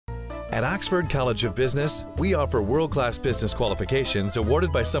At Oxford College of Business, we offer world-class business qualifications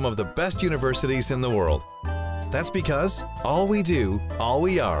awarded by some of the best universities in the world. That's because all we do, all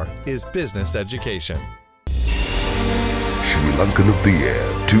we are, is business education. Sri Lankan of the Year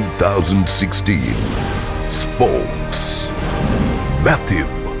 2016 Sports. Mathew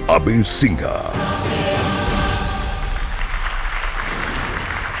Abeysinghe.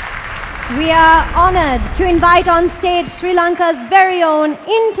 We are honoured to invite on stage Sri Lanka's very own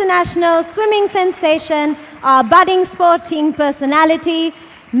international swimming sensation, our budding sporting personality,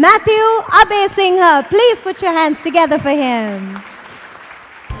 Mathew Abeysinghe. Please put your hands together for him.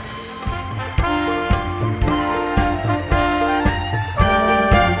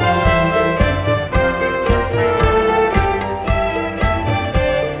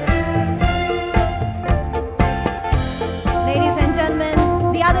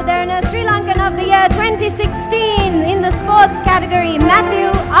 Derana Sri Lankan of the Year 2016 in the sports category,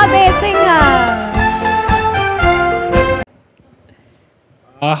 Mathew Abeysinghe.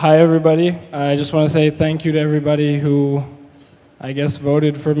 Hi everybody. I just want to say thank you to everybody who, I guess,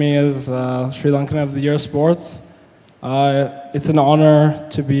 voted for me as Sri Lankan of the Year Sports. It's an honor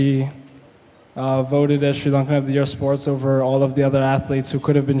to be voted as Sri Lankan of the Year Sports over all of the other athletes who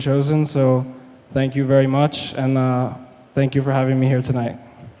could have been chosen, so thank you very much, and thank you for having me here tonight.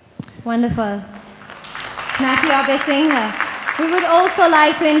 Wonderful. Mathew Abeysinghe. We would also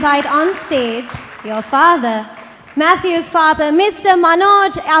like to invite on stage your father, Matthew's father, Mr.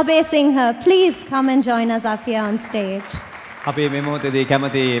 Manoj Abeysinghe. Please come and join us up here on stage. අපි මේ මොහොතේදී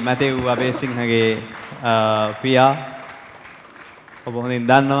කැමති Matthew අබේසිංහගේ පියා ඔබ හොඳින්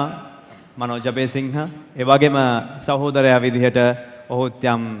දන්නවා මනෝජ් අබේසිංහ. ඒ වගේම සහෝදරයා විදිහට ඔහුත්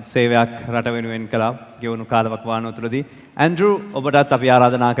යම් සේවයක් රට වෙනුවෙන් කළා ගෙවුණු කාලවකවානුව තුළදී. ඇන්ඩ්‍රු ඔබටත් අපි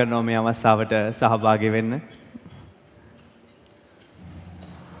ආරාධනා කරනවා මේ අවස්ථාවට සහභාගී වෙන්න.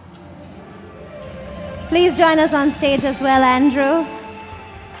 Please join us on stage as well, Andrew.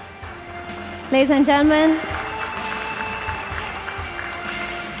 Ladies and gentlemen.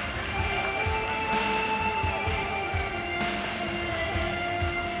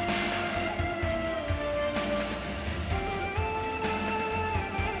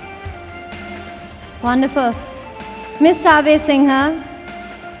 Wonderful. Mr. Abeysinghe,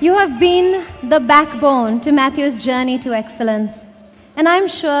 you have been the backbone to Mathew's journey to excellence. And I'm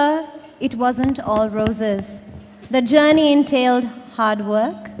sure it wasn't all roses. The journey entailed hard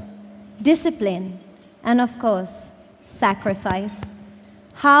work, discipline, and of course, sacrifice.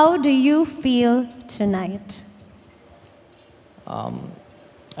 How do you feel tonight?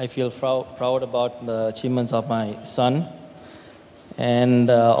 I feel proud about the achievements of my son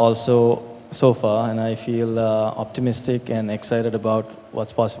and also so far, and I feel optimistic and excited about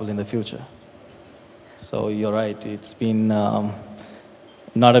what's possible in the future. So you're right, it's been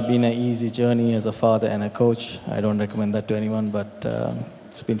not been an easy journey as a father and a coach. I don't recommend that to anyone, but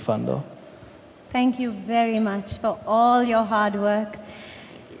it's been fun though. Thank you very much for all your hard work.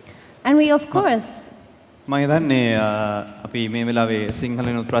 And we, of course... මම හිතන්නේ අපි මේ වෙලාවේ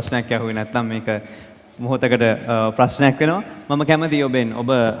සිංහලෙන් ප්‍රශ්නයක් අහුවේ නැත්නම් මේක මොහොතකට ප්‍රශ්නයක් වෙනවා. මම කැමතියි ඔබෙන් ඔබ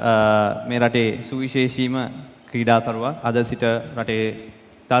මේ රටේ සුවිශේෂීම ක්‍රීඩාතරුවක්. අද සිට රටේ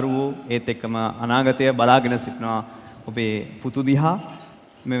දරුවෝ ඒත් එක්කම අනාගතය බලාගෙන සිටිනවා ඔබේ පුතු දිහා.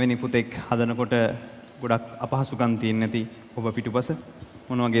 මෙවැනි පුතෙක් හදනකොට ගොඩක් අපහසුකම් තියෙන්නේ නැති ඔබ පිටුපස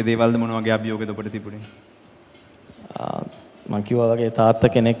මොන වගේ දේවල්ද මොන වගේ අභියෝගද ඔබට තිබුණේ? මම කිව්වා වගේ තාත්තා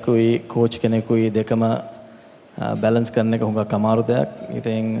කෙනෙකුයි කෝච් කෙනෙකුයි දෙකම බැලන්ස් කරන එක හුඟක් අමාරු දෙයක්.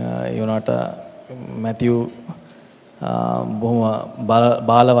 ඉතින් ඒ වුණාට මැතිව් බොහොම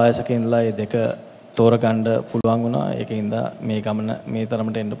බාල වයසක ඉඳලා මේ දෙක තෝරගන්න පුළුවන් වුණා. ඒකින්ද මේ ගමන මේ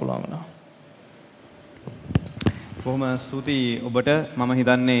තරමට එන්න පුළුවන් වුණා. බොහොම ස්තුතියි ඔබට. මම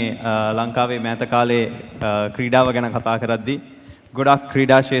හිතන්නේ ලංකාවේ මෑත කාලේ ක්‍රීඩාව ගැන කතා කරද්දී ගොඩක්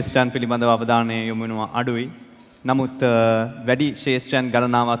ක්‍රීඩා ශේෂ්ත්‍රයන් පිළිබඳව අවධානය යොමු වෙනවා අඩුයි. නමුත් වැඩි ශේෂ්ත්‍රයන්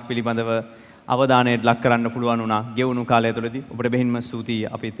ගණනාවක් පිළිබඳව අවධානය ලක් කරන්න පුළුවන් වුණා ගෙවුණු කාලය තුළදී. ඔබට බෙහෙන්ම ස්තුතියි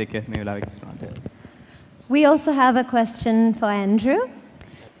අපිත් එක්ක මේ වෙලාවේ ඉන්නට. We also have a question for Andrew.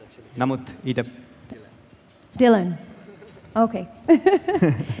 නමුත් ඊට Dylan. Okay.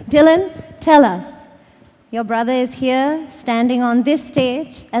 Dylan, tell us. Your brother is here, standing on this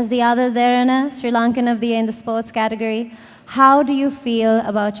stage as the other Derana, Sri Lankan of the Year in the sports category. How do you feel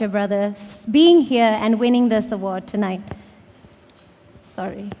about your brother being here and winning this award tonight?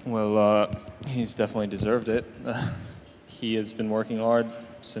 Sorry. Well, he's definitely deserved it. He has been working hard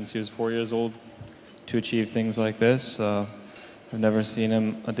since he was 4 years old to achieve things like this. I've never seen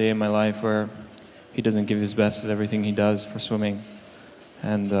him a day in my life where he doesn't give his best at everything he does for swimming.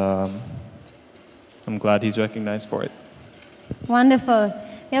 And I'm glad he's recognized for it. Wonderful.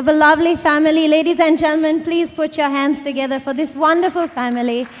 You have a lovely family. Ladies and gentlemen, please put your hands together for this wonderful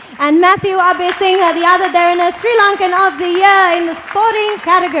family. And Mathew Abeysinghe, the other Derana Sri Lankan of the Year in the sporting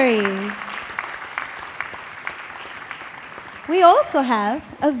category. We also have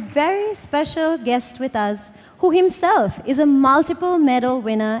a very special guest with us, who himself is a multiple medal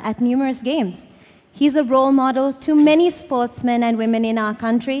winner at numerous games. He's a role model to many sportsmen and women in our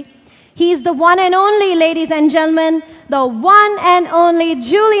country. He is the one and only, ladies and gentlemen, the one and only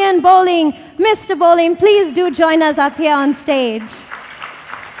Julian Bowling. Mr. Bowling, please do join us up here on stage.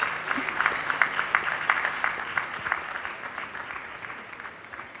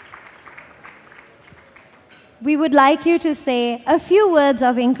 We would like you to say a few words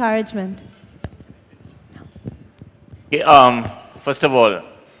of encouragement. Okay, first of all,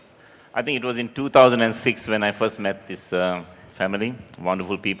 I think it was in 2006 when I first met this family,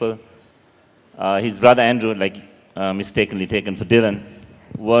 wonderful people. His brother Andrew, mistakenly taken for Dylan,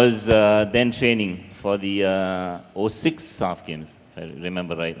 was then training for the 06 SAF games, if I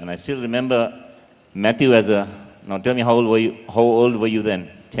remember right. And I still remember Mathew as a, now tell me how old were you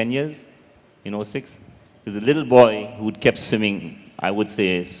then? 10 years in 06? He was a little boy who kept swimming, I would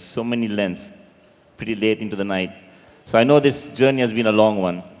say, so many lengths, pretty late into the night. So I know this journey has been a long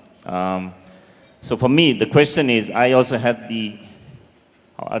one. So for me, the question is, I also had the,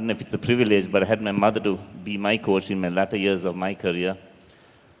 I don't know if it's a privilege, but I had my mother to be my coach in my latter years of my career.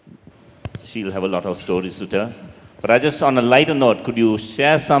 She'll have a lot of stories to tell. But I just, on a lighter note, could you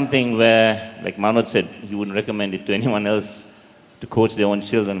share something where, like Manoj said, he wouldn't recommend it to anyone else to coach their own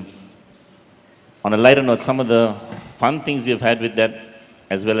children. On a lighter note, some of the fun things you've had with that,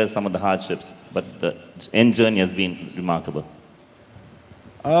 as well as some of the hardships, but the end journey has been remarkable.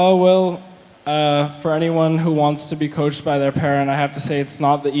 For anyone who wants to be coached by their parent, I have to say it's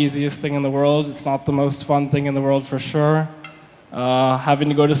not the easiest thing in the world. It's not the most fun thing in the world for sure. Having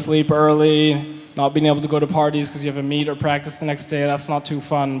to go to sleep early, not being able to go to parties because you have a meet or practice the next day, that's not too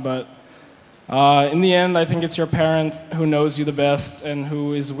fun. But in the end, I think it's your parent who knows you the best and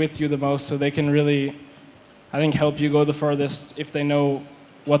who is with you the most, so they can really, I think, help you go the furthest if they know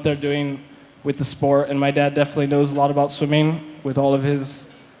what they're doing with the sport. And my dad definitely knows a lot about swimming with all of his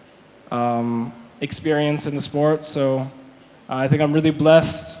experience in the sport. So I think I'm really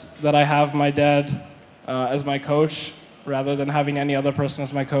blessed that I have my dad as my coach rather than having any other person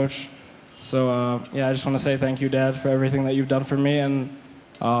as my coach. So yeah, I just want to say thank you, Dad, for everything that you've done for me and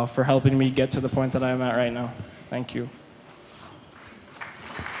for helping me get to the point that I am at right now. Thank you.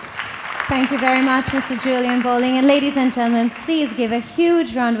 Thank you very much, Mr. Julian Bowling. And ladies and gentlemen, please give a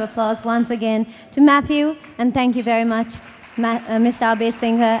huge round of applause once again to Mathew, and thank you very much, Mr.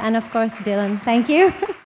 Abeysinghe, and of course, Dylan. Thank you.